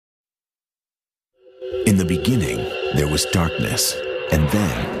In the beginning, there was darkness, and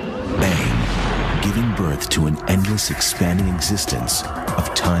then, bang, giving birth to an endless expanding existence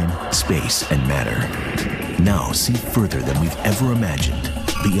of time, space, and matter. Now see further than we've ever imagined,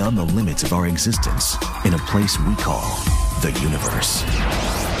 beyond the limits of our existence, in a place we call the universe.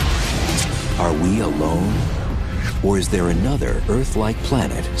 Are we alone? Or is there another Earth-like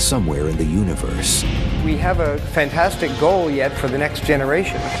planet somewhere in the universe? We have a fantastic goal yet for the next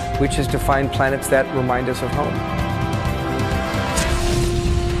generation, which is to find planets that remind us of home.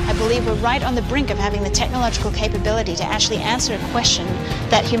 I believe we're right on the brink of having the technological capability to actually answer a question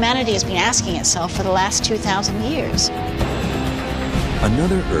that humanity has been asking itself for the last 2,000 years.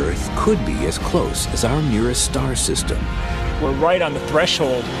 Another Earth could be as close as our nearest star system. We're right on the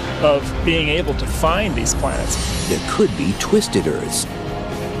threshold of being able to find these planets. There could be twisted Earths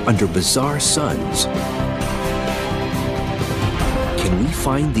under bizarre suns. Can we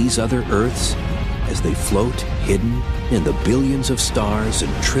find these other Earths as they float hidden in the billions of stars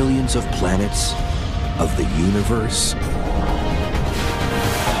and trillions of planets of the universe?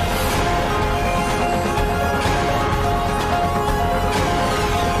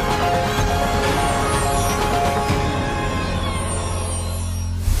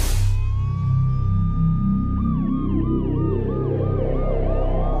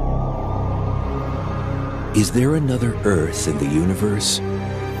 Is there another Earth in the universe?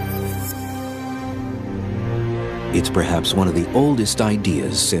 It's perhaps one of the oldest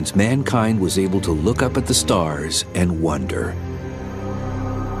ideas since mankind was able to look up at the stars and wonder.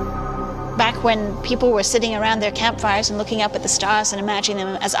 Back when people were sitting around their campfires and looking up at the stars and imagining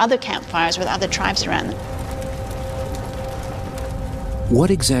them as other campfires with other tribes around them. What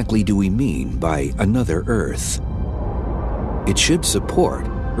exactly do we mean by another Earth? It should support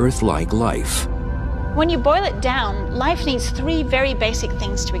Earth-like life. When you boil it down, life needs three very basic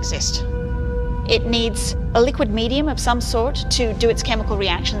things to exist. It needs a liquid medium of some sort to do its chemical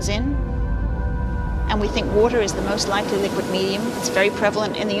reactions in. And we think water is the most likely liquid medium. It's very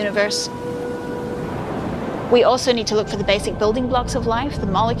prevalent in the universe. We also need to look for the basic building blocks of life, the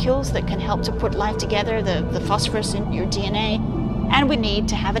molecules that can help to put life together, the phosphorus in your DNA. And we need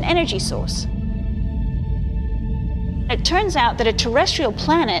to have an energy source. It turns out that a terrestrial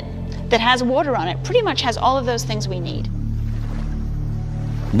planet that has water on it pretty much has all of those things we need.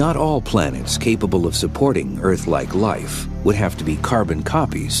 Not all planets capable of supporting Earth-like life would have to be carbon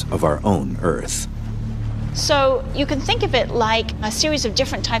copies of our own Earth. So you can think of it like a series of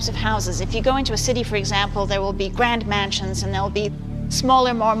different types of houses. If you go into a city, for example, there will be grand mansions, and there will be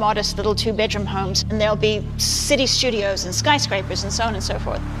smaller, more modest little two-bedroom homes, and there'll be city studios and skyscrapers and so on and so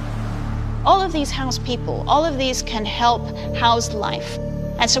forth. All of these house people, all of these can help house life.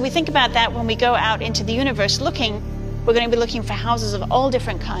 And so we think about that when we go out into the universe looking. We're going to be looking for houses of all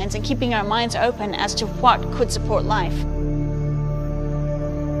different kinds and keeping our minds open as to what could support life.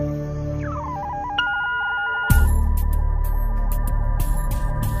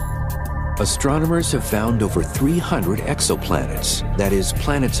 Astronomers have found over 300 exoplanets, that is,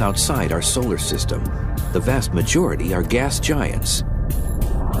 planets outside our solar system. The vast majority are gas giants,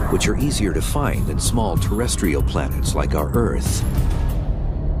 which are easier to find than small terrestrial planets like our Earth.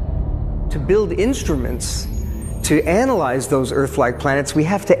 To build instruments to analyze those Earth-like planets, we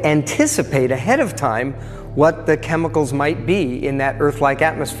have to anticipate ahead of time what the chemicals might be in that Earth-like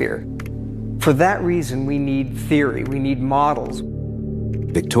atmosphere. For that reason, we need theory, we need models.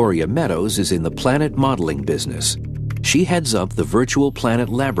 Victoria Meadows is in the planet modeling business. She heads up the Virtual Planet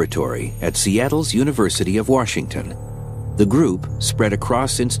Laboratory at Seattle's University of Washington. The group, spread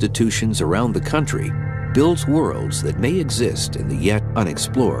across institutions around the country, builds worlds that may exist in the yet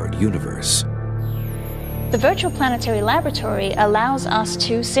unexplored universe. The Virtual Planetary Laboratory allows us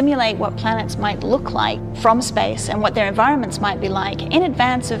to simulate what planets might look like from space and what their environments might be like in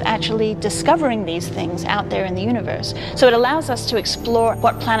advance of actually discovering these things out there in the universe. So it allows us to explore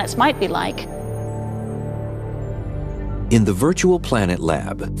what planets might be like. In the Virtual Planet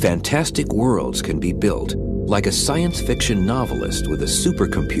Lab, fantastic worlds can be built, like a science fiction novelist with a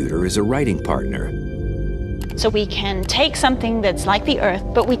supercomputer as a writing partner. So we can take something that's like the Earth,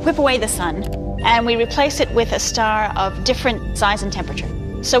 but we whip away the sun, and we replace it with a star of different size and temperature.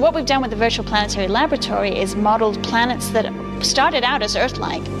 So what we've done with the Virtual Planetary Laboratory is modeled planets that started out as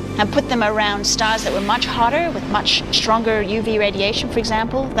Earth-like and put them around stars that were much hotter with much stronger UV radiation, for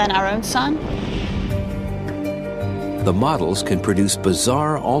example, than our own sun. The models can produce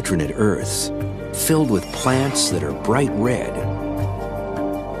bizarre alternate Earths filled with plants that are bright red,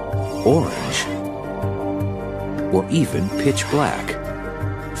 orange, or even pitch black.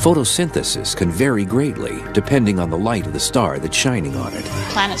 Photosynthesis can vary greatly depending on the light of the star that's shining on it.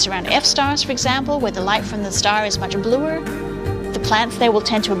 Planets around F stars, for example, where the light from the star is much bluer, the plants there will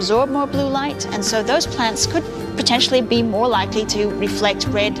tend to absorb more blue light, and so those plants could potentially be more likely to reflect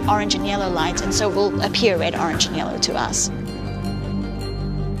red, orange, and yellow light, and so will appear red, orange, and yellow to us.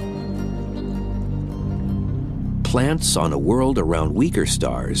 Plants on a world around weaker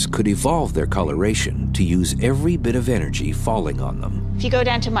stars could evolve their coloration to use every bit of energy falling on them. If you go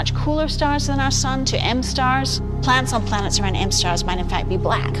down to much cooler stars than our sun, to M stars, plants on planets around M stars might in fact be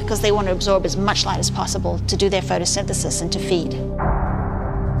black because they want to absorb as much light as possible to do their photosynthesis and to feed.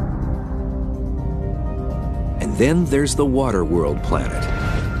 And then there's the water world planet,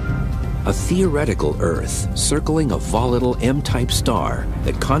 a theoretical Earth circling a volatile M-type star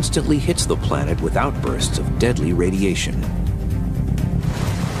that constantly hits the planet with outbursts of deadly radiation.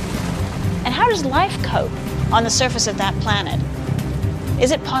 And how does life cope on the surface of that planet? Is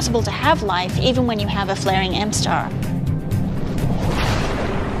it possible to have life even when you have a flaring M star?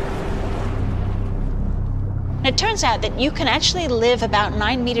 It turns out that you can actually live about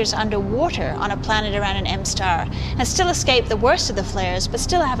 9 meters underwater on a planet around an M star and still escape the worst of the flares, but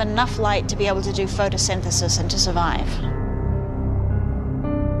still have enough light to be able to do photosynthesis and to survive.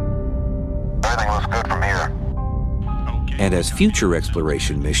 Everything looks good from here. And as future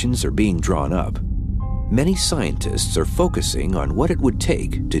exploration missions are being drawn up, many scientists are focusing on what it would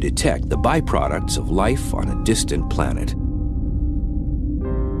take to detect the byproducts of life on a distant planet.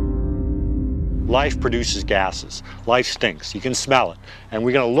 Life produces gases. Life stinks. You can smell it. And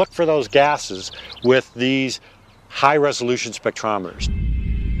we're going to look for those gases with these high-resolution spectrometers.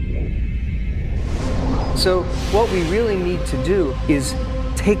 So what we really need to do is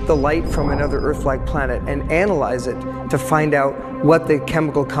take the light from another Earth-like planet and analyze it to find out what the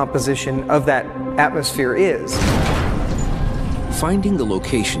chemical composition of that atmosphere is. Finding the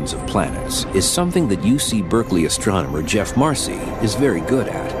locations of planets is something that UC Berkeley astronomer Jeff Marcy is very good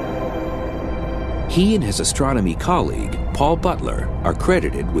at. He and his astronomy colleague, Paul Butler, are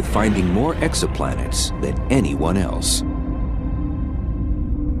credited with finding more exoplanets than anyone else.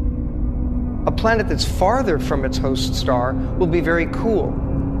 A planet that's farther from its host star will be very cool.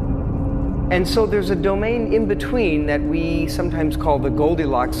 And so there's a domain in between that we sometimes call the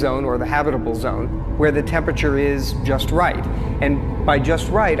Goldilocks zone or the habitable zone, where the temperature is just right. And by just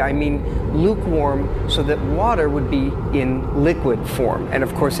right, I mean lukewarm, so that water would be in liquid form. And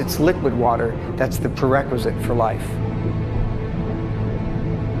of course, it's liquid water that's the prerequisite for life.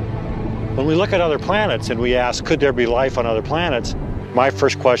 When we look at other planets and we ask, could there be life on other planets? My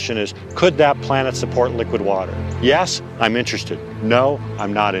first question is, could that planet support liquid water? Yes, I'm interested. No,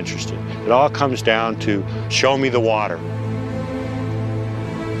 I'm not interested. It all comes down to show me the water.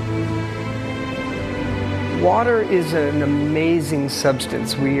 Water is an amazing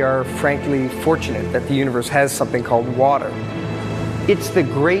substance. We are frankly fortunate that the universe has something called water. It's the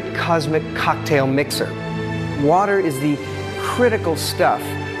great cosmic cocktail mixer. Water is the critical stuff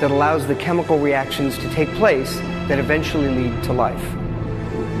that allows the chemical reactions to take place that eventually lead to life.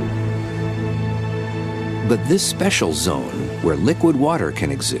 But this special zone, where liquid water can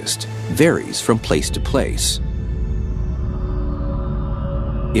exist, varies from place to place.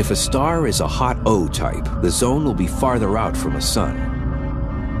 If a star is a hot O type, the zone will be farther out from a sun.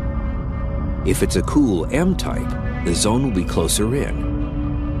 If it's a cool M type, the zone will be closer in.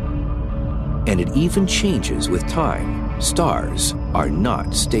 And it even changes with time. Stars are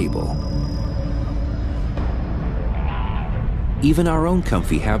not stable. Even our own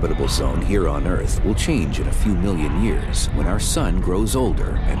comfy habitable zone here on Earth will change in a few million years when our sun grows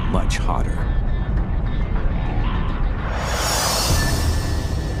older and much hotter.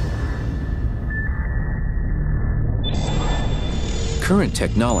 Current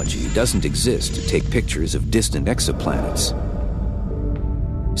technology doesn't exist to take pictures of distant exoplanets.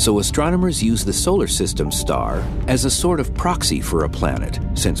 So astronomers use the solar system star as a sort of proxy for a planet,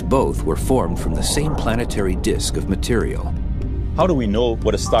 since both were formed from the same planetary disk of material. How do we know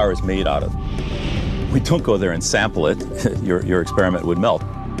what a star is made out of? We don't go there and sample it. Your experiment would melt.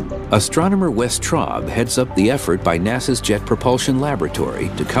 Astronomer Wes Traub heads up the effort by NASA's Jet Propulsion Laboratory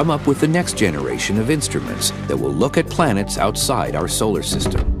to come up with the next generation of instruments that will look at planets outside our solar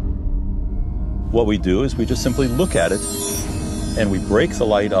system. What we do is we just simply look at it and we break the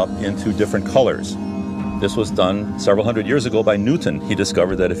light up into different colors. This was done several hundred years ago by Newton. He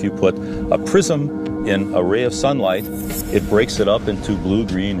discovered that if you put a prism in a ray of sunlight, it breaks it up into blue,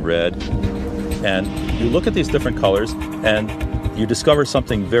 green, red. And you look at these different colors and you discover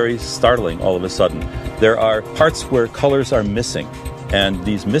something very startling all of a sudden. There are parts where colors are missing. And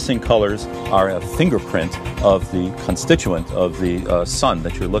these missing colors are a fingerprint of the constituent of the sun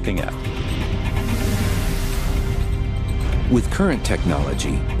that you're looking at. With current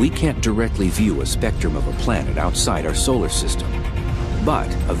technology, we can't directly view a spectrum of a planet outside our solar system. But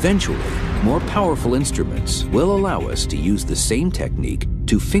eventually, more powerful instruments will allow us to use the same technique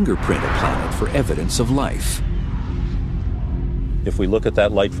to fingerprint a planet for evidence of life. If we look at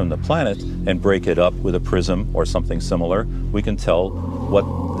that light from the planet and break it up with a prism or something similar, we can tell what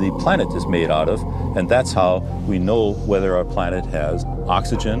the planet is made out of, and that's how we know whether our planet has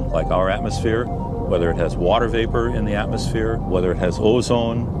oxygen, like our atmosphere, whether it has water vapor in the atmosphere, whether it has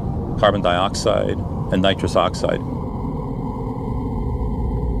ozone, carbon dioxide, and nitrous oxide.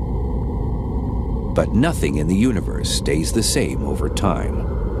 But nothing in the universe stays the same over time.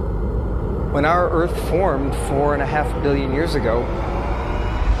 When our Earth formed 4.5 billion years ago,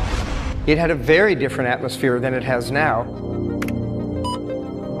 it had a very different atmosphere than it has now.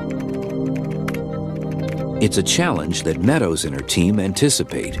 It's a challenge that Meadows and her team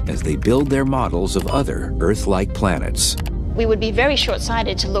anticipate as they build their models of other Earth-like planets. We would be very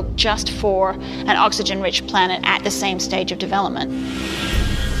short-sighted to look just for an oxygen-rich planet at the same stage of development.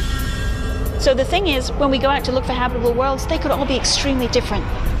 So the thing is, when we go out to look for habitable worlds, they could all be extremely different.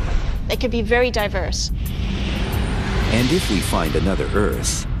 They could be very diverse. And if we find another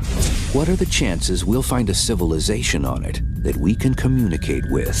Earth, what are the chances we'll find a civilization on it that we can communicate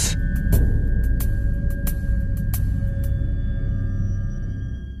with?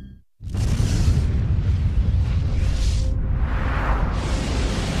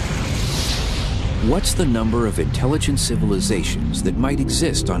 What's the number of intelligent civilizations that might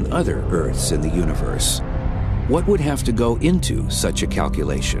exist on other Earths in the universe? What would have to go into such a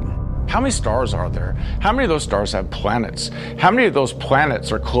calculation? How many stars are there? How many of those stars have planets? How many of those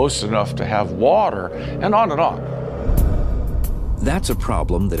planets are close enough to have water? And on and on. That's a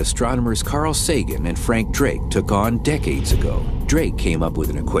problem that astronomers Carl Sagan and Frank Drake took on decades ago. Drake came up with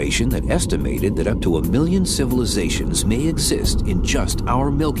an equation that estimated that up to 1 million civilizations may exist in just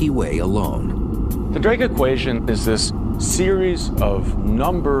our Milky Way alone. The Drake equation is this series of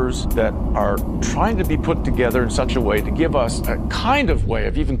numbers that are trying to be put together in such a way to give us a kind of way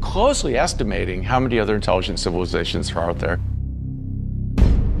of even closely estimating how many other intelligent civilizations are out there.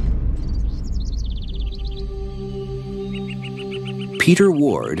 Peter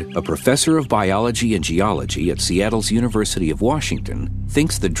Ward, a professor of biology and geology at Seattle's University of Washington,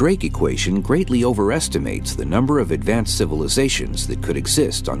 thinks the Drake equation greatly overestimates the number of advanced civilizations that could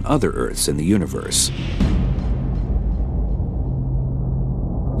exist on other Earths in the universe.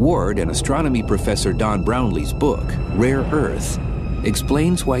 Ward and astronomy professor Don Brownlee's book, Rare Earth,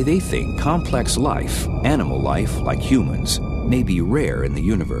 explains why they think complex life, animal life like humans, may be rare in the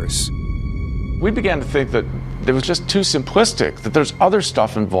universe. We began to think that it was just too simplistic, that there's other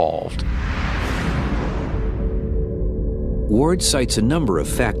stuff involved. Ward cites a number of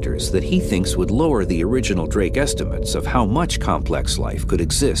factors that he thinks would lower the original Drake estimates of how much complex life could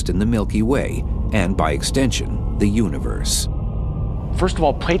exist in the Milky Way, and by extension, the universe. First of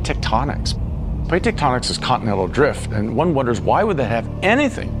all, plate tectonics. Plate tectonics is continental drift, and one wonders why would that have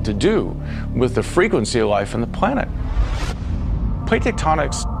anything to do with the frequency of life on the planet? Plate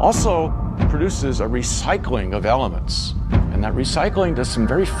tectonics also produces a recycling of elements, and that recycling does some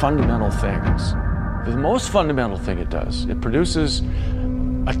very fundamental things. The most fundamental thing it does, it produces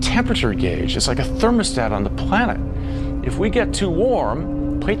a temperature gauge. It's like a thermostat on the planet. If we get too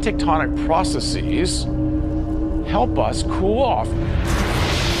warm, plate tectonic processes help us cool off.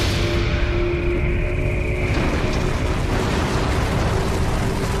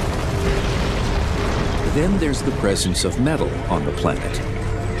 Then there's the presence of metal on the planet.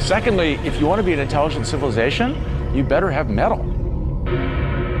 Secondly, if you want to be an intelligent civilization, you better have metal.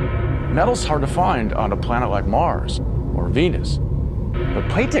 Metal's hard to find on a planet like Mars or Venus. But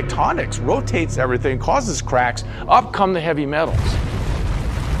plate tectonics rotates everything, causes cracks, up come the heavy metals.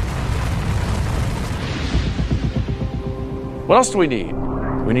 What else do we need?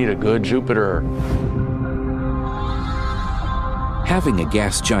 We need a good Jupiter. Having a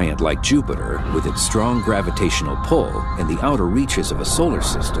gas giant like Jupiter, with its strong gravitational pull and the outer reaches of a solar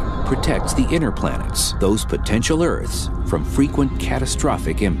system, protects the inner planets, those potential Earths, from frequent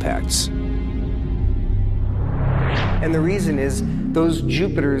catastrophic impacts. And the reason is those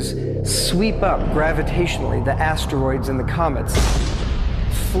Jupiters sweep up gravitationally the asteroids and the comets,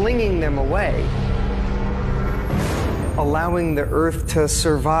 flinging them away, allowing the Earth to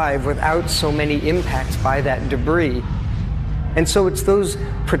survive without so many impacts by that debris. And so it's those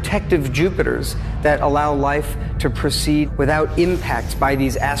protective Jupiters that allow life to proceed without impacts by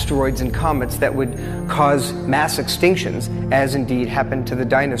these asteroids and comets that would cause mass extinctions, as indeed happened to the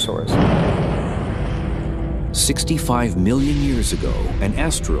dinosaurs. 65 million years ago, an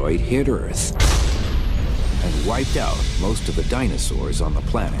asteroid hit Earth and wiped out most of the dinosaurs on the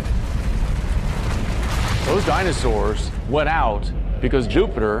planet. Those dinosaurs went out because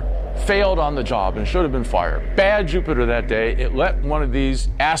Jupiter failed on the job and should have been fired. Bad Jupiter that day. It let one of these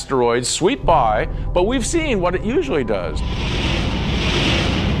asteroids sweep by, but we've seen what it usually does.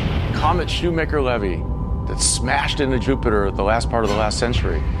 Comet Shoemaker-Levy that smashed into Jupiter at the last part of the last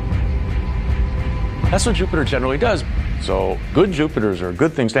century. That's what Jupiter generally does. So good Jupiters are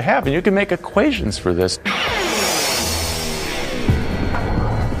good things to have, and you can make equations for this.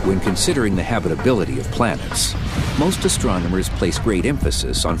 When considering the habitability of planets, most astronomers place great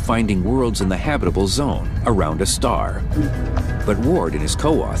emphasis on finding worlds in the habitable zone around a star. But Ward and his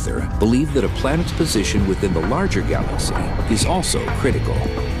co-author believe that a planet's position within the larger galaxy is also critical.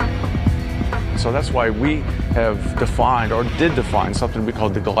 So that's why we have defined, or did define, something we call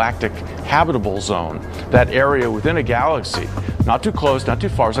the galactic habitable zone. That area within a galaxy, not too close, not too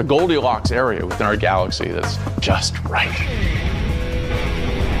far. It's a Goldilocks area within our galaxy that's just right.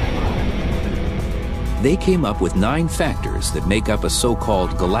 They came up with 9 factors that make up a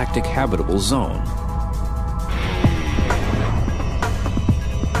so-called galactic habitable zone.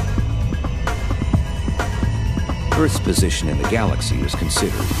 Earth's position in the galaxy was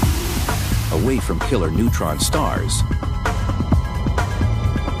considered. Away from killer neutron stars,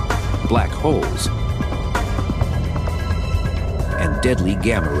 black holes, and deadly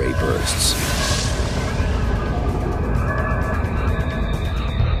gamma ray bursts.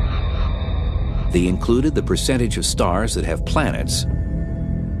 They included the percentage of stars that have planets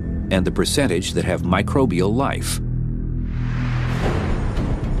and the percentage that have microbial life.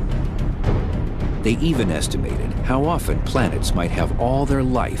 They even estimated how often planets might have all their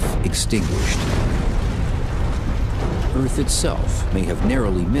life extinguished. Earth itself may have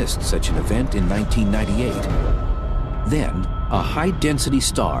narrowly missed such an event in 1998. Then, a high-density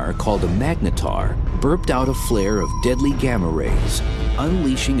star called a magnetar burped out a flare of deadly gamma rays,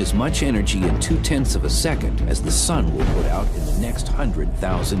 unleashing as much energy in 0.2 of a second as the sun will put out in the next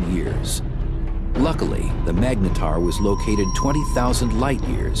 100,000 years. Luckily, the magnetar was located 20,000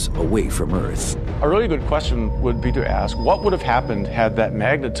 light-years away from Earth. A really good question would be to ask, what would have happened had that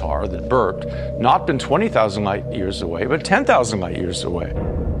magnetar that burped not been 20,000 light-years away, but 10,000 light-years away?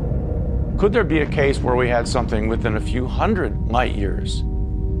 Could there be a case where we had something within a few hundred light-years?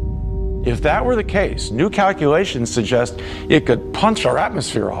 If that were the case, new calculations suggest it could punch our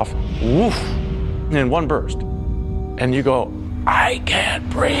atmosphere off, woof, in one burst. And you go, I can't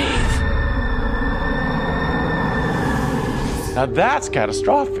breathe. Now that's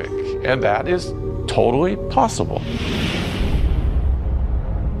catastrophic, and that is totally possible.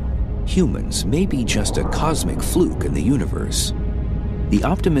 Humans may be just a cosmic fluke in the universe. The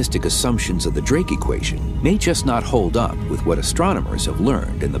optimistic assumptions of the Drake equation may just not hold up with what astronomers have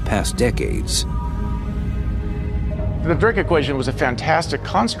learned in the past decades. The Drake equation was a fantastic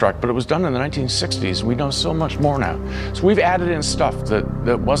construct, but it was done in the 1960s. We know so much more now. So we've added in stuff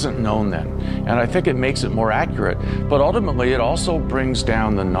that wasn't known then, and I think it makes it more accurate. But ultimately, it also brings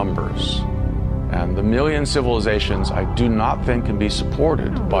down the numbers. And the million civilizations I do not think can be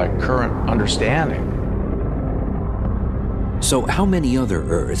supported by current understanding. So how many other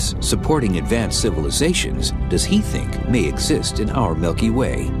Earths supporting advanced civilizations does he think may exist in our Milky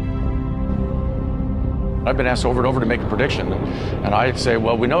Way? I've been asked over and over to make a prediction, and I'd say,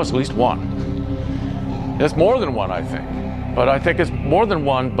 well, we know it's at least one. It's more than one, I think. But I think it's more than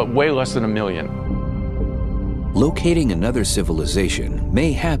one, but way less than 1 million. Locating another civilization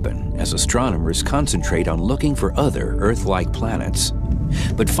may happen as astronomers concentrate on looking for other Earth-like planets.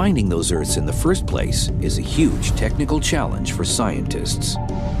 But finding those Earths in the first place is a huge technical challenge for scientists.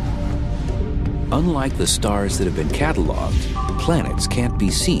 Unlike the stars that have been cataloged, planets can't be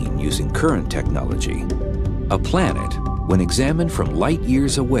seen using current technology. A planet, when examined from light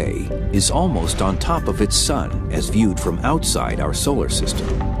years away, is almost on top of its sun as viewed from outside our solar system.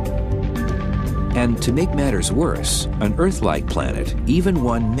 And to make matters worse, an Earth-like planet, even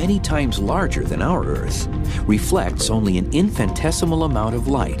one many times larger than our Earth, reflects only an infinitesimal amount of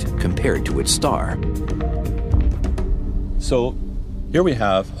light compared to its star. So here we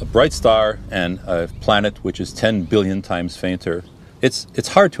have a bright star and a planet which is 10 billion times fainter. It's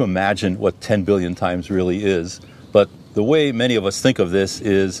hard to imagine what 10 billion times really is, but the way many of us think of this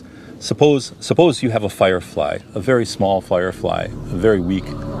is, suppose you have a firefly, a very small firefly, a very weak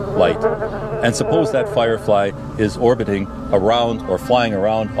light. And suppose that firefly is orbiting around or flying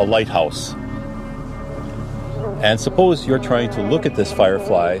around a lighthouse. And suppose you're trying to look at this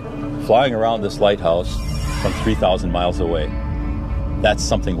firefly flying around this lighthouse from 3,000 miles away. That's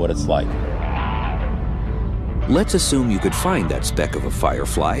something what it's like. Let's assume you could find that speck of a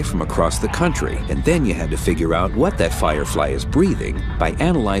firefly from across the country, and then you had to figure out what that firefly is breathing by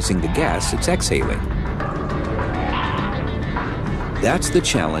analyzing the gas it's exhaling. That's the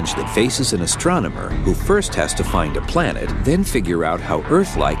challenge that faces an astronomer who first has to find a planet, then figure out how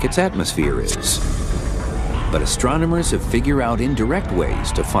Earth-like its atmosphere is. But astronomers have figured out indirect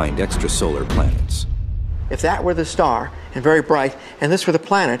ways to find extrasolar planets. If that were the star, and very bright, and this were the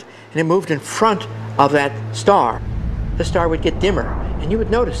planet, and it moved in front of that star, the star would get dimmer, and you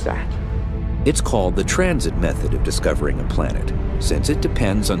would notice that. It's called the transit method of discovering a planet, since it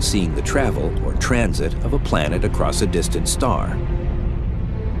depends on seeing the travel or transit of a planet across a distant star.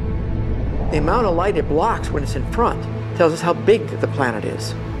 The amount of light it blocks when it's in front tells us how big the planet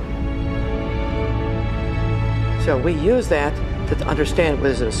is. So we use that to understand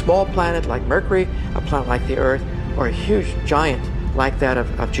whether it's a small planet like Mercury, a planet like the Earth, or a huge giant like that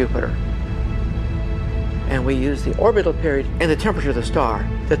of Jupiter. And we use the orbital period and the temperature of the star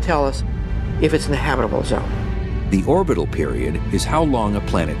to tell us if it's in the habitable zone. The orbital period is how long a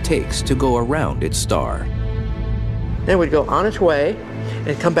planet takes to go around its star. Then it would go on its way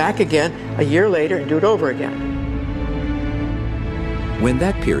and come back again a year later and do it over again. When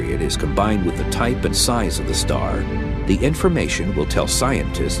that period is combined with the type and size of the star, the information will tell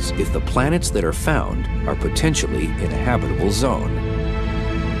scientists if the planets that are found are potentially in a habitable zone.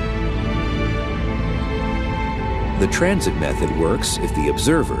 The transit method works if the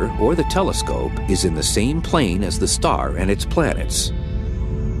observer or the telescope is in the same plane as the star and its planets.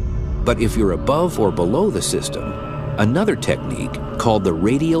 But if you're above or below the system, another technique called the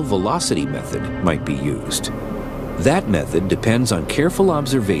radial velocity method might be used. That method depends on careful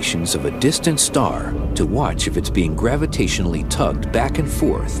observations of a distant star to watch if it's being gravitationally tugged back and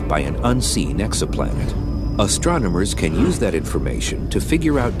forth by an unseen exoplanet. Astronomers can use that information to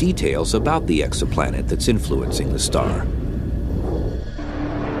figure out details about the exoplanet that's influencing the star.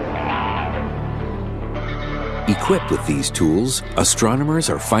 Equipped with these tools,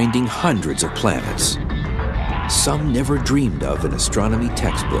 astronomers are finding hundreds of planets, some never dreamed of in astronomy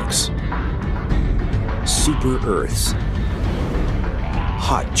textbooks. Super Earths,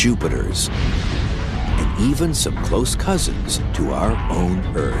 hot Jupiters, and even some close cousins to our own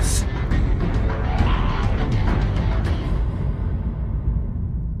Earth.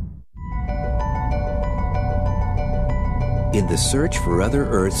 In the search for other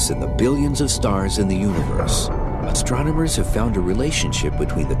Earths in the billions of stars in the universe, astronomers have found a relationship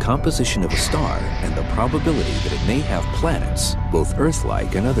between the composition of a star and the probability that it may have planets, both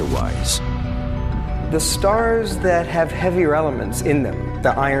Earth-like and otherwise. The stars that have heavier elements in them,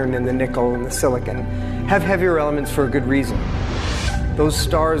 the iron and the nickel and the silicon, have heavier elements for a good reason. Those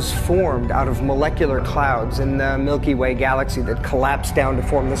stars formed out of molecular clouds in the Milky Way galaxy that collapsed down to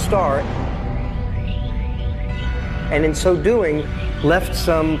form the star, and in so doing, left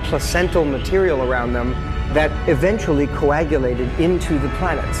some placental material around them that eventually coagulated into the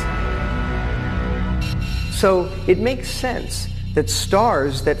planets. So it makes sense that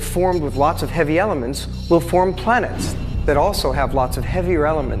stars that formed with lots of heavy elements will form planets that also have lots of heavier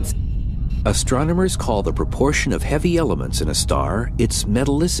elements. Astronomers call the proportion of heavy elements in a star its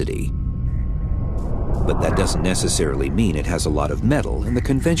metallicity. But that doesn't necessarily mean it has a lot of metal in the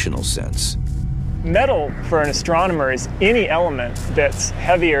conventional sense. Metal, for an astronomer, is any element that's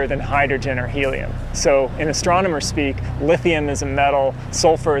heavier than hydrogen or helium. So in astronomer speak, lithium is a metal,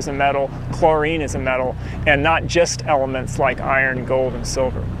 sulfur is a metal, chlorine is a metal, and not just elements like iron, gold, and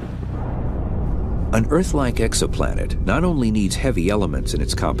silver. An Earth-like exoplanet not only needs heavy elements in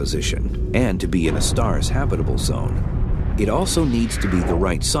its composition and to be in a star's habitable zone, it also needs to be the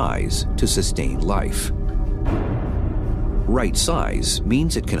right size to sustain life. Right size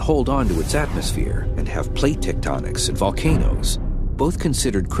means it can hold on to its atmosphere and have plate tectonics and volcanoes, both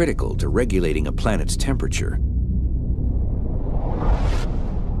considered critical to regulating a planet's temperature.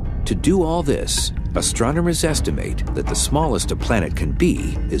 To do all this, astronomers estimate that the smallest a planet can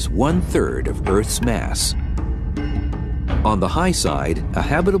be is 1/3 of Earth's mass. On the high side, a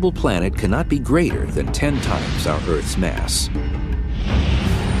habitable planet cannot be greater than 10 times our Earth's mass.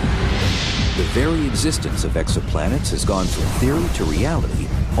 The very existence of exoplanets has gone from theory to reality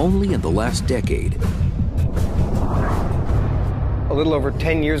only in the last decade. A little over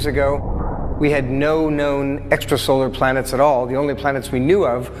 10 years ago, we had no known extrasolar planets at all. The only planets we knew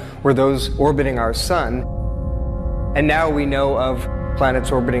of were those orbiting our sun. And now we know of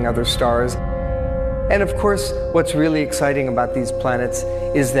planets orbiting other stars. And of course, what's really exciting about these planets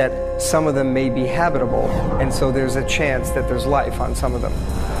is that some of them may be habitable, and so there's a chance that there's life on some of them.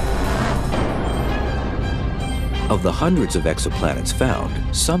 Of the hundreds of exoplanets found,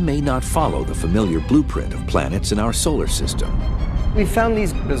 some may not follow the familiar blueprint of planets in our solar system. We found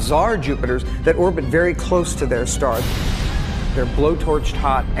these bizarre Jupiters that orbit very close to their star. They're blowtorched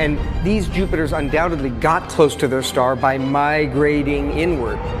hot, and these Jupiters undoubtedly got close to their star by migrating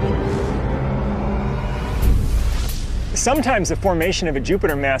inward. Sometimes the formation of a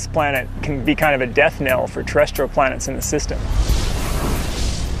Jupiter-mass planet can be kind of a death knell for terrestrial planets in the system.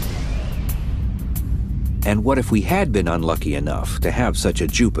 And what if we had been unlucky enough to have such a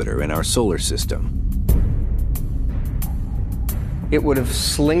Jupiter in our solar system? It would have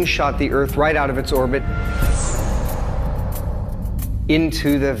slingshot the Earth right out of its orbit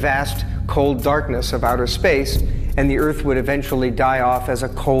into the vast, cold darkness of outer space, and the Earth would eventually die off as a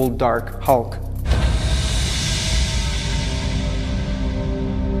cold, dark hulk.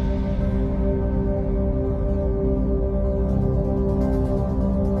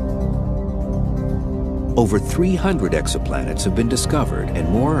 Over 300 exoplanets have been discovered, and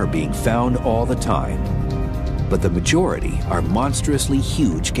more are being found all the time. But the majority are monstrously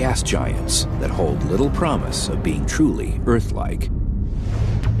huge gas giants that hold little promise of being truly Earth-like.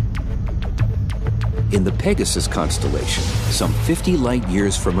 In the Pegasus constellation, some 50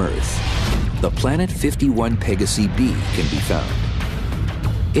 light-years from Earth, the planet 51 Pegasi b can be found.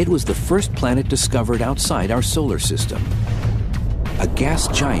 It was the first planet discovered outside our solar system. A gas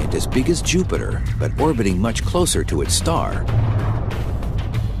giant as big as Jupiter, but orbiting much closer to its star.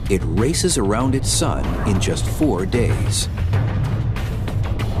 It races around its sun in just 4 days.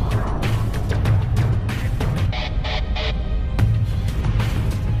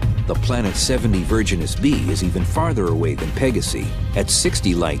 The planet 70 Virginis b is even farther away than Pegasi, at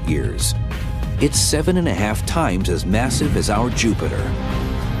 60 light-years. It's 7.5 times as massive as our Jupiter.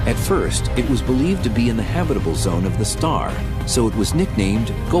 At first, it was believed to be in the habitable zone of the star, so it was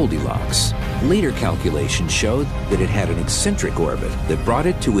nicknamed Goldilocks. Later calculations showed that it had an eccentric orbit that brought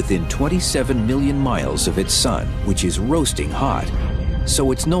it to within 27 million miles of its sun, which is roasting hot,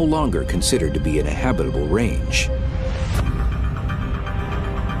 so it's no longer considered to be in a habitable range.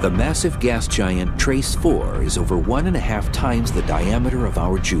 The massive gas giant Trace 4 is over 1.5 times the diameter of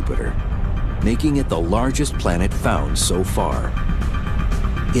our Jupiter, making it the largest planet found so far.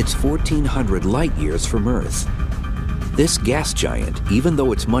 It's 1,400 light-years from Earth. This gas giant, even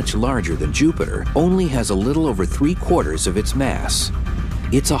though it's much larger than Jupiter, only has a little over 3/4 of its mass.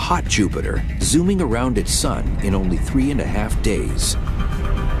 It's a hot Jupiter, zooming around its sun in only 3.5 days.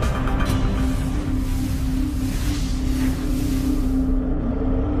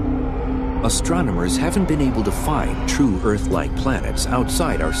 Astronomers haven't been able to find true Earth-like planets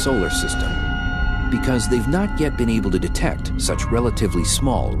outside our solar system, because they've not yet been able to detect such relatively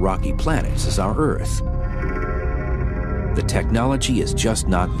small rocky planets as our Earth. The technology is just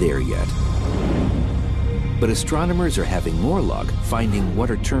not there yet. But astronomers are having more luck finding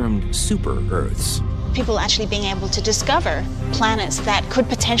what are termed super-Earths. People actually being able to discover planets that could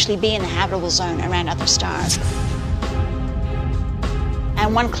potentially be in the habitable zone around other stars.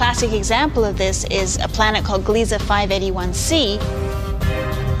 And one classic example of this is a planet called Gliese 581c.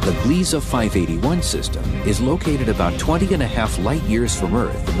 The Gliese 581 system is located about 20.5 light-years from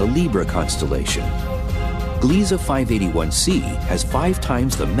Earth in the Libra constellation. Gliese 581c has 5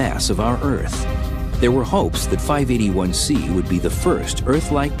 times the mass of our Earth. There were hopes that 581c would be the first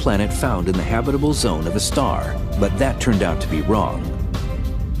Earth-like planet found in the habitable zone of a star, but that turned out to be wrong.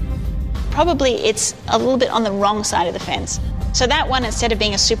 Probably it's a little bit on the wrong side of the fence. So that one, instead of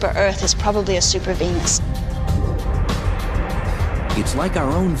being a super-Earth, is probably a super-Venus. It's like our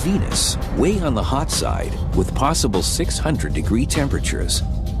own Venus, way on the hot side, with possible 600-degree temperatures,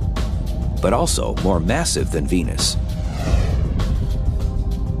 but also more massive than Venus.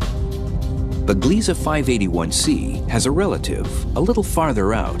 But Gliese 581c has a relative a little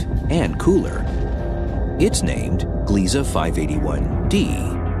farther out and cooler. It's named Gliese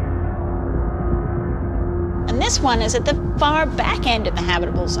 581d. And this one is at the far back end of the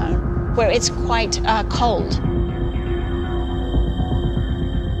habitable zone, where it's quite cold.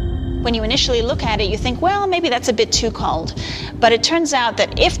 When you initially look at it, you think, well, maybe that's a bit too cold. But it turns out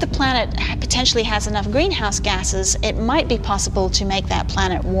that if the planet potentially has enough greenhouse gases, it might be possible to make that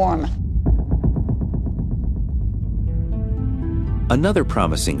planet warm. Another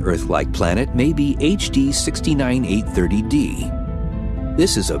promising Earth-like planet may be HD 69830d.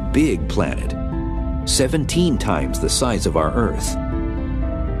 This is a big planet, 17 times the size of our Earth.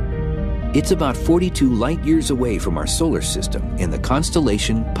 It's about 42 light-years away from our solar system in the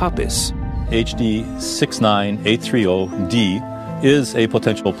constellation Puppis. HD 69830d is a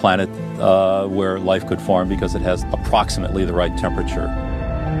potential planet where life could form because it has approximately the right temperature.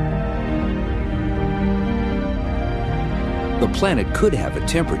 The planet could have a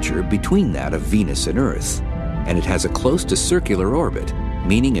temperature between that of Venus and Earth, and it has a close to circular orbit,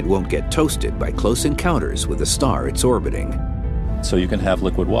 meaning it won't get toasted by close encounters with the star it's orbiting. So you can have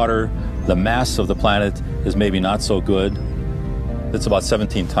liquid water. The mass of the planet is maybe not so good. It's about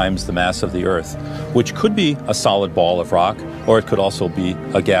 17 times the mass of the Earth, which could be a solid ball of rock, or it could also be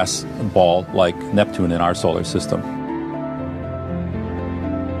a gas ball like Neptune in our solar system.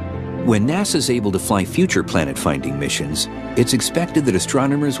 When NASA's able to fly future planet-finding missions, it's expected that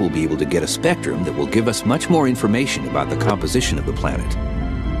astronomers will be able to get a spectrum that will give us much more information about the composition of the planet.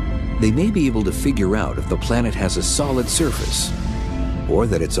 They may be able to figure out if the planet has a solid surface, or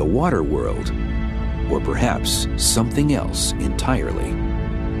that it's a water world, or perhaps something else entirely.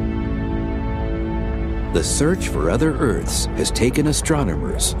 The search for other Earths has taken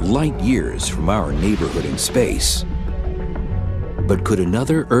astronomers light years from our neighborhood in space. But could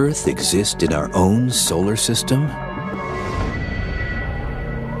another Earth exist in our own solar system?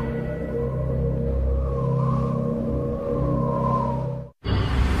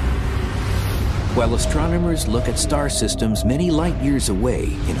 While astronomers look at star systems many light years away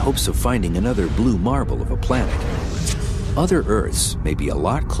in hopes of finding another blue marble of a planet, other Earths may be a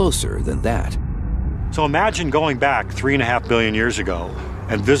lot closer than that. So imagine going back 3.5 billion years ago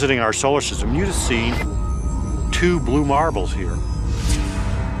and visiting our solar system. You'd have seen 2 blue marbles here.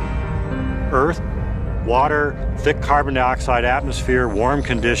 Earth, water, thick carbon dioxide atmosphere, warm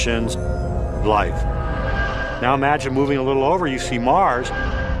conditions, life. Now imagine moving a little over, you see Mars.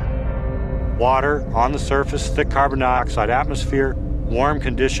 Water on the surface, thick carbon dioxide atmosphere, warm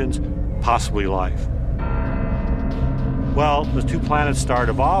conditions, possibly life. Well, the 2 planets start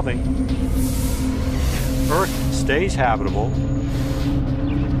evolving. Earth stays habitable.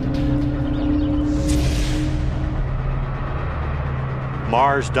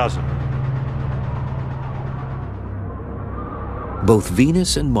 Mars doesn't. Both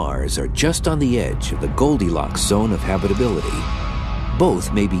Venus and Mars are just on the edge of the Goldilocks zone of habitability.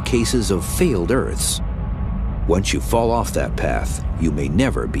 Both may be cases of failed Earths. Once you fall off that path, you may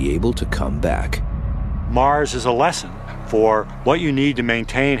never be able to come back. Mars is a lesson for what you need to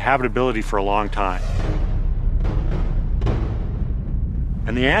maintain habitability for a long time.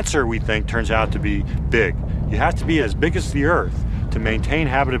 And the answer, we think, turns out to be big. You have to be as big as the Earth to maintain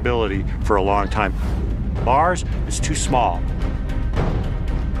habitability for a long time. Mars is too small.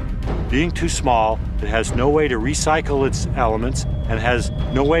 Being too small, it has no way to recycle its elements and has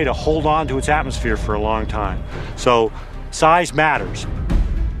no way to hold on to its atmosphere for a long time. So size matters.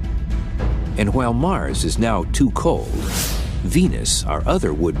 And while Mars is now too cold, Venus, our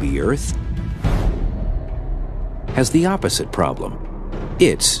other would-be Earth, has the opposite problem.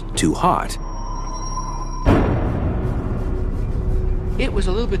 It's too hot. It was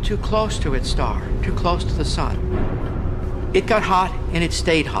a little bit too close to its star, too close to the sun. It got hot and it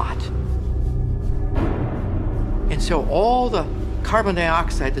stayed hot. And so all the carbon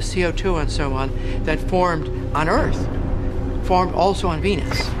dioxide, the CO2 and so on, that formed on Earth, formed also on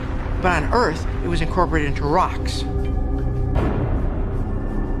Venus. But on Earth, it was incorporated into rocks.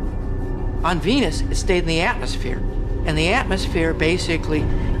 On Venus, it stayed in the atmosphere. And the atmosphere basically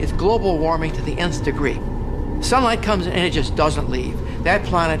is global warming to the nth degree. Sunlight comes in and it just doesn't leave. That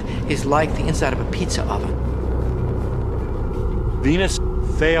planet is like the inside of a pizza oven. Venus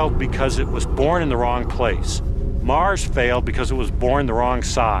failed because it was born in the wrong place. Mars failed because it was born the wrong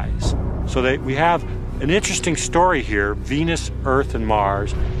size. So we have an interesting story here, Venus, Earth, and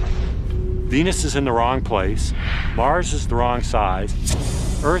Mars. Venus is in the wrong place. Mars is the wrong size.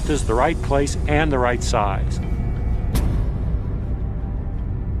 Earth is the right place and the right size.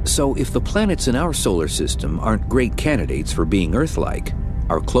 So if the planets in our solar system aren't great candidates for being Earth-like,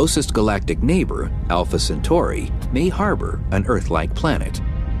 our closest galactic neighbor, Alpha Centauri, may harbor an Earth-like planet.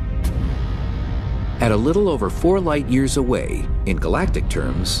 At a little over 4 light-years away, in galactic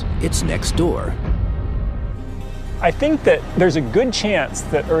terms, it's next door. I think that there's a good chance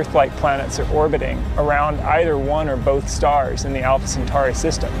that Earth-like planets are orbiting around either one or both stars in the Alpha Centauri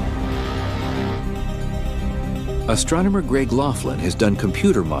system. Astronomer Greg Laughlin has done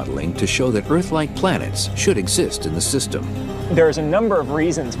computer modeling to show that Earth-like planets should exist in the system. There's a number of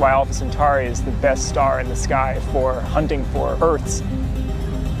reasons why Alpha Centauri is the best star in the sky for hunting for Earths.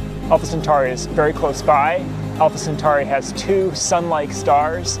 Alpha Centauri is very close by. Alpha Centauri has 2 sun-like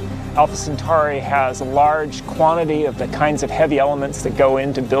stars Alpha Centauri has a large quantity of the kinds of heavy elements that go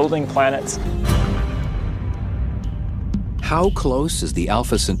into building planets. How close is the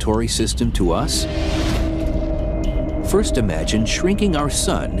Alpha Centauri system to us? First, imagine shrinking our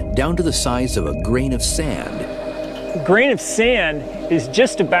sun down to the size of a grain of sand. A grain of sand is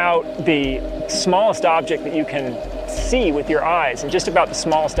just about the smallest object that you can see with your eyes, and just about the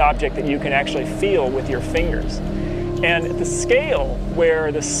smallest object that you can actually feel with your fingers. And at the scale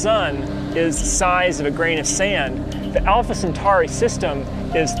where the sun is the size of a grain of sand, the Alpha Centauri system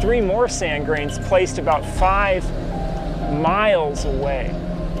is 3 more sand grains placed about 5 miles away.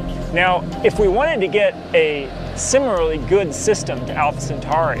 Now, if we wanted to get a similarly good system to Alpha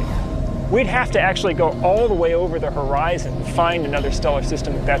Centauri, we'd have to actually go all the way over the horizon and find another stellar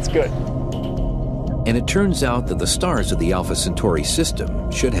system that's good. And it turns out that the stars of the Alpha Centauri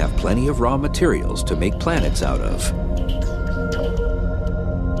system should have plenty of raw materials to make planets out of.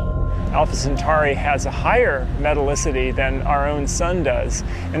 Alpha Centauri has a higher metallicity than our own sun does,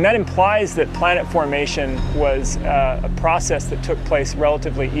 and that implies that planet formation was a process that took place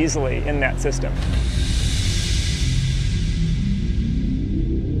relatively easily in that system.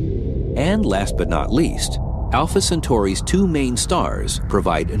 And last but not least, Alpha Centauri's 2 main stars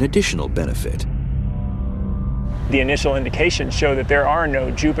provide an additional benefit. The initial indications show that there are no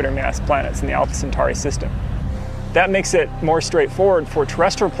Jupiter-mass planets in the Alpha Centauri system. That makes it more straightforward for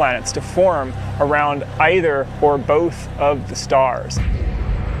terrestrial planets to form around either or both of the stars.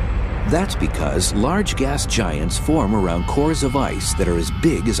 That's because large gas giants form around cores of ice that are as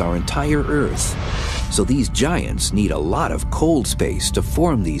big as our entire Earth. So these giants need a lot of cold space to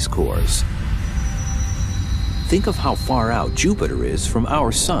form these cores. Think of how far out Jupiter is from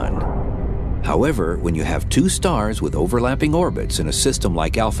our sun. However, when you have 2 stars with overlapping orbits in a system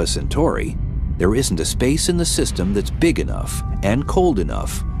like Alpha Centauri, there isn't a space in the system that's big enough and cold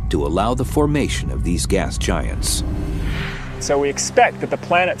enough to allow the formation of these gas giants. So we expect that the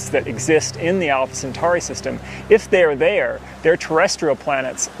planets that exist in the Alpha Centauri system, if they're there, they're terrestrial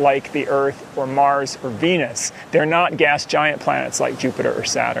planets like the Earth or Mars or Venus. They're not gas giant planets like Jupiter or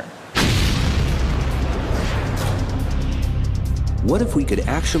Saturn. What if we could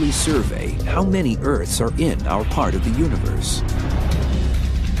actually survey how many Earths are in our part of the universe?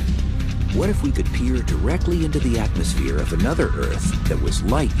 What if we could peer directly into the atmosphere of another Earth that was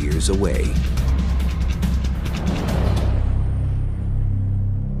light years away?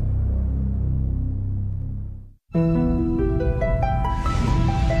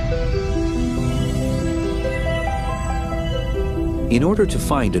 In order to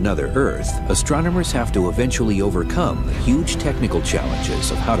find another Earth, astronomers have to eventually overcome the huge technical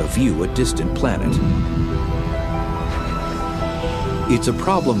challenges of how to view a distant planet. It's a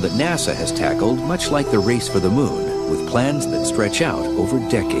problem that NASA has tackled much like the race for the moon, with plans that stretch out over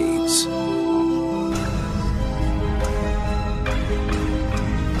decades.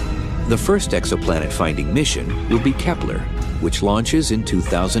 The first exoplanet-finding mission will be Kepler, which launches in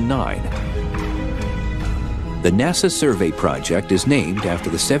 2009. The NASA Survey project is named after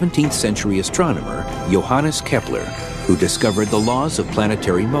the 17th century astronomer Johannes Kepler, who discovered the laws of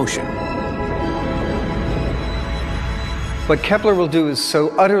planetary motion. What Kepler will do is so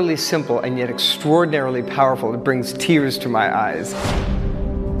utterly simple and yet extraordinarily powerful, it brings tears to my eyes.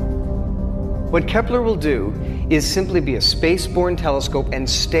 What Kepler will do is simply be a space-borne telescope and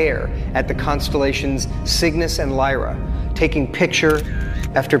stare at the constellations Cygnus and Lyra, taking picture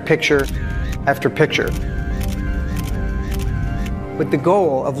after picture after picture, with the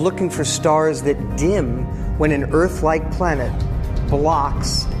goal of looking for stars that dim when an Earth-like planet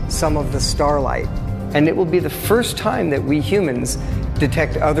blocks some of the starlight. And it will be the first time that we humans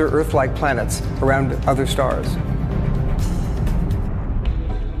detect other Earth-like planets around other stars.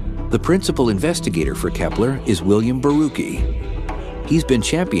 The principal investigator for Kepler is William Barucki. He's been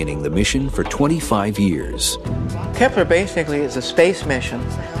championing the mission for 25 years. Kepler basically is a space mission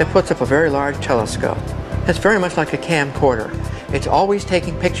that puts up a very large telescope. It's very much like a camcorder. It's always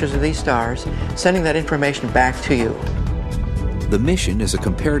taking pictures of these stars, sending that information back to you. The mission is a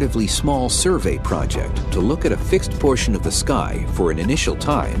comparatively small survey project to look at a fixed portion of the sky for an initial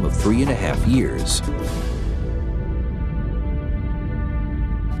time of 3.5 years.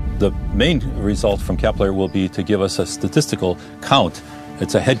 The main result from Kepler will be to give us a statistical count.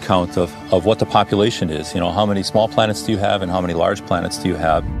 It's a head count of what the population is. You know, how many small planets do you have and how many large planets do you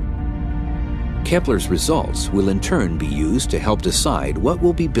have? Kepler's results will in turn be used to help decide what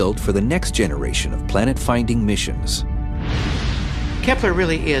will be built for the next generation of planet-finding missions. Kepler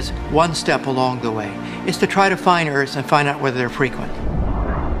really is one step along the way. It's to try to find Earths and find out whether they're frequent.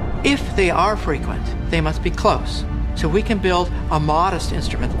 If they are frequent, they must be close. So we can build a modest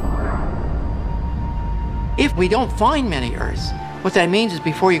instrument If we don't find many Earths, what that means is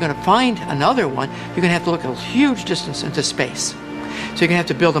before you're going to find another one, you're going to have to look a huge distance into space. So you're going to have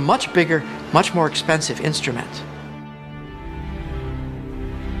to build a much bigger, much more expensive instrument.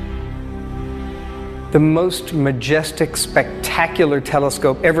 The most majestic, spectacular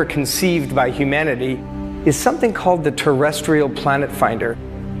telescope ever conceived by humanity is something called the Terrestrial Planet Finder.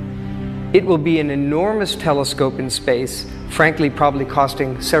 It will be an enormous telescope in space, frankly probably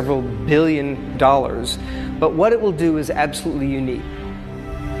costing several $1 billion, but what it will do is absolutely unique.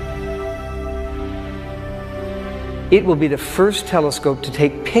 It will be the first telescope to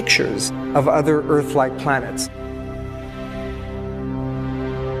take pictures of other Earth-like planets.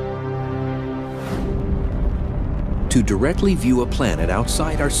 To directly view a planet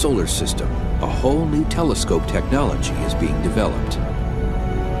outside our solar system, a whole new telescope technology is being developed.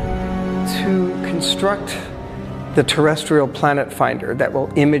 To construct the Terrestrial Planet Finder that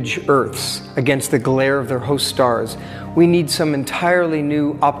will image Earths against the glare of their host stars, we need some entirely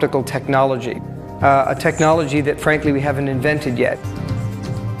new optical technology, a technology that frankly we haven't invented yet.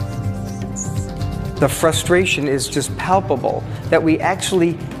 The frustration is just palpable that we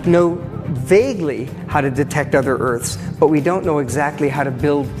actually know vaguely how to detect other Earths, but we don't know exactly how to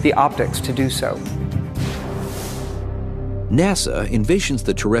build the optics to do so. NASA envisions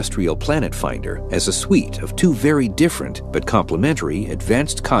the Terrestrial Planet Finder as a suite of two very different but complementary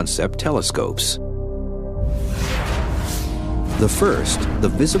advanced concept telescopes. The first, the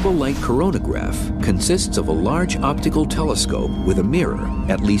Visible Light Coronagraph, consists of a large optical telescope with a mirror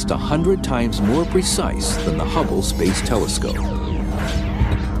at least 100 times more precise than the Hubble Space Telescope.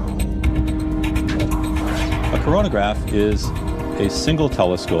 A coronagraph is a single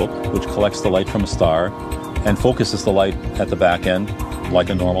telescope which collects the light from a star and focuses the light at the back end like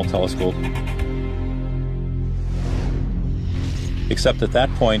a normal telescope. Except at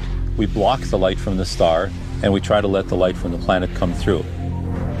that point, we block the light from the star and we try to let the light from the planet come through.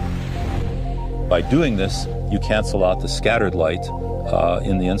 By doing this, you cancel out the scattered light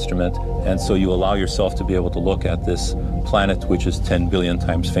in the instrument, and so you allow yourself to be able to look at this planet which is 10 billion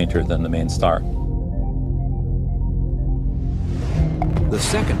times fainter than the main star. The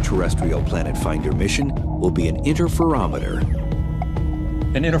second Terrestrial Planet Finder mission will be an interferometer.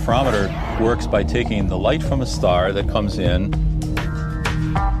 An interferometer works by taking the light from a star that comes in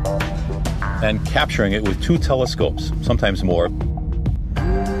and capturing it with two telescopes, sometimes more.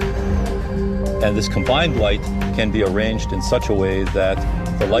 And this combined light can be arranged in such a way that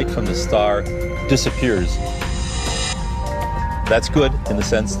the light from the star disappears. That's good in the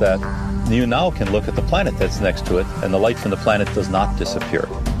sense that you now can look at the planet that's next to it, and the light from the planet does not disappear.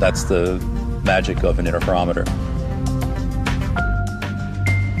 That's the magic of an interferometer.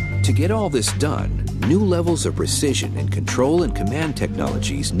 To get all this done, new levels of precision and control and command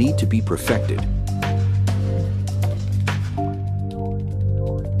technologies need to be perfected.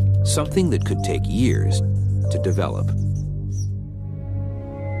 Something that could take years to develop.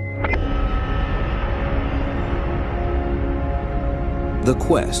 The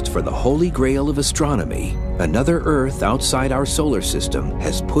quest for the holy grail of astronomy, another Earth outside our solar system,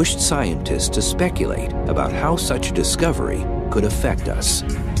 has pushed scientists to speculate about how such a discovery could affect us.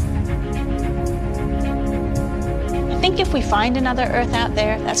 I think if we find another Earth out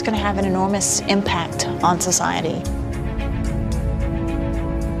there, that's going to have an enormous impact on society.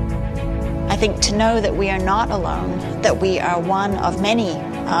 I think to know that we are not alone, that we are one of many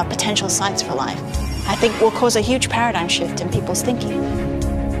potential sites for life, I think will cause a huge paradigm shift in people's thinking.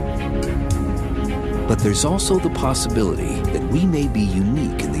 But there's also the possibility that we may be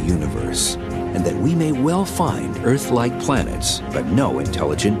unique in the universe, and that we may well find Earth-like planets, but no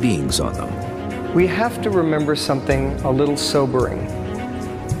intelligent beings on them. We have to remember something a little sobering.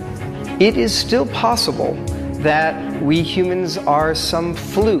 It is still possible that we humans are some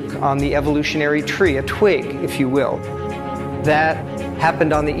fluke on the evolutionary tree, a twig, if you will, that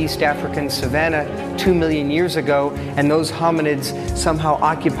happened on the East African savanna 2 million years ago, and those hominids somehow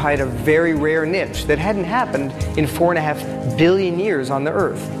occupied a very rare niche that hadn't happened in 4.5 billion years on the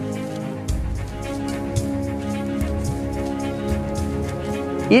Earth.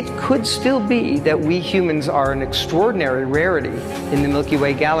 It could still be that we humans are an extraordinary rarity in the Milky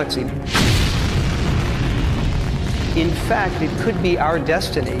Way galaxy. In fact, it could be our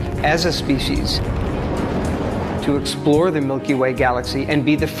destiny as a species to explore the Milky Way galaxy and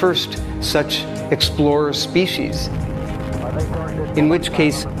be the first such explorer species. In which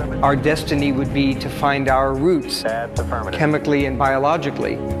case, our destiny would be to find our roots, chemically and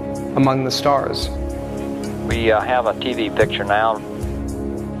biologically, among the stars. We have a TV picture now.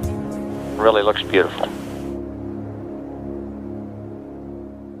 Really looks beautiful.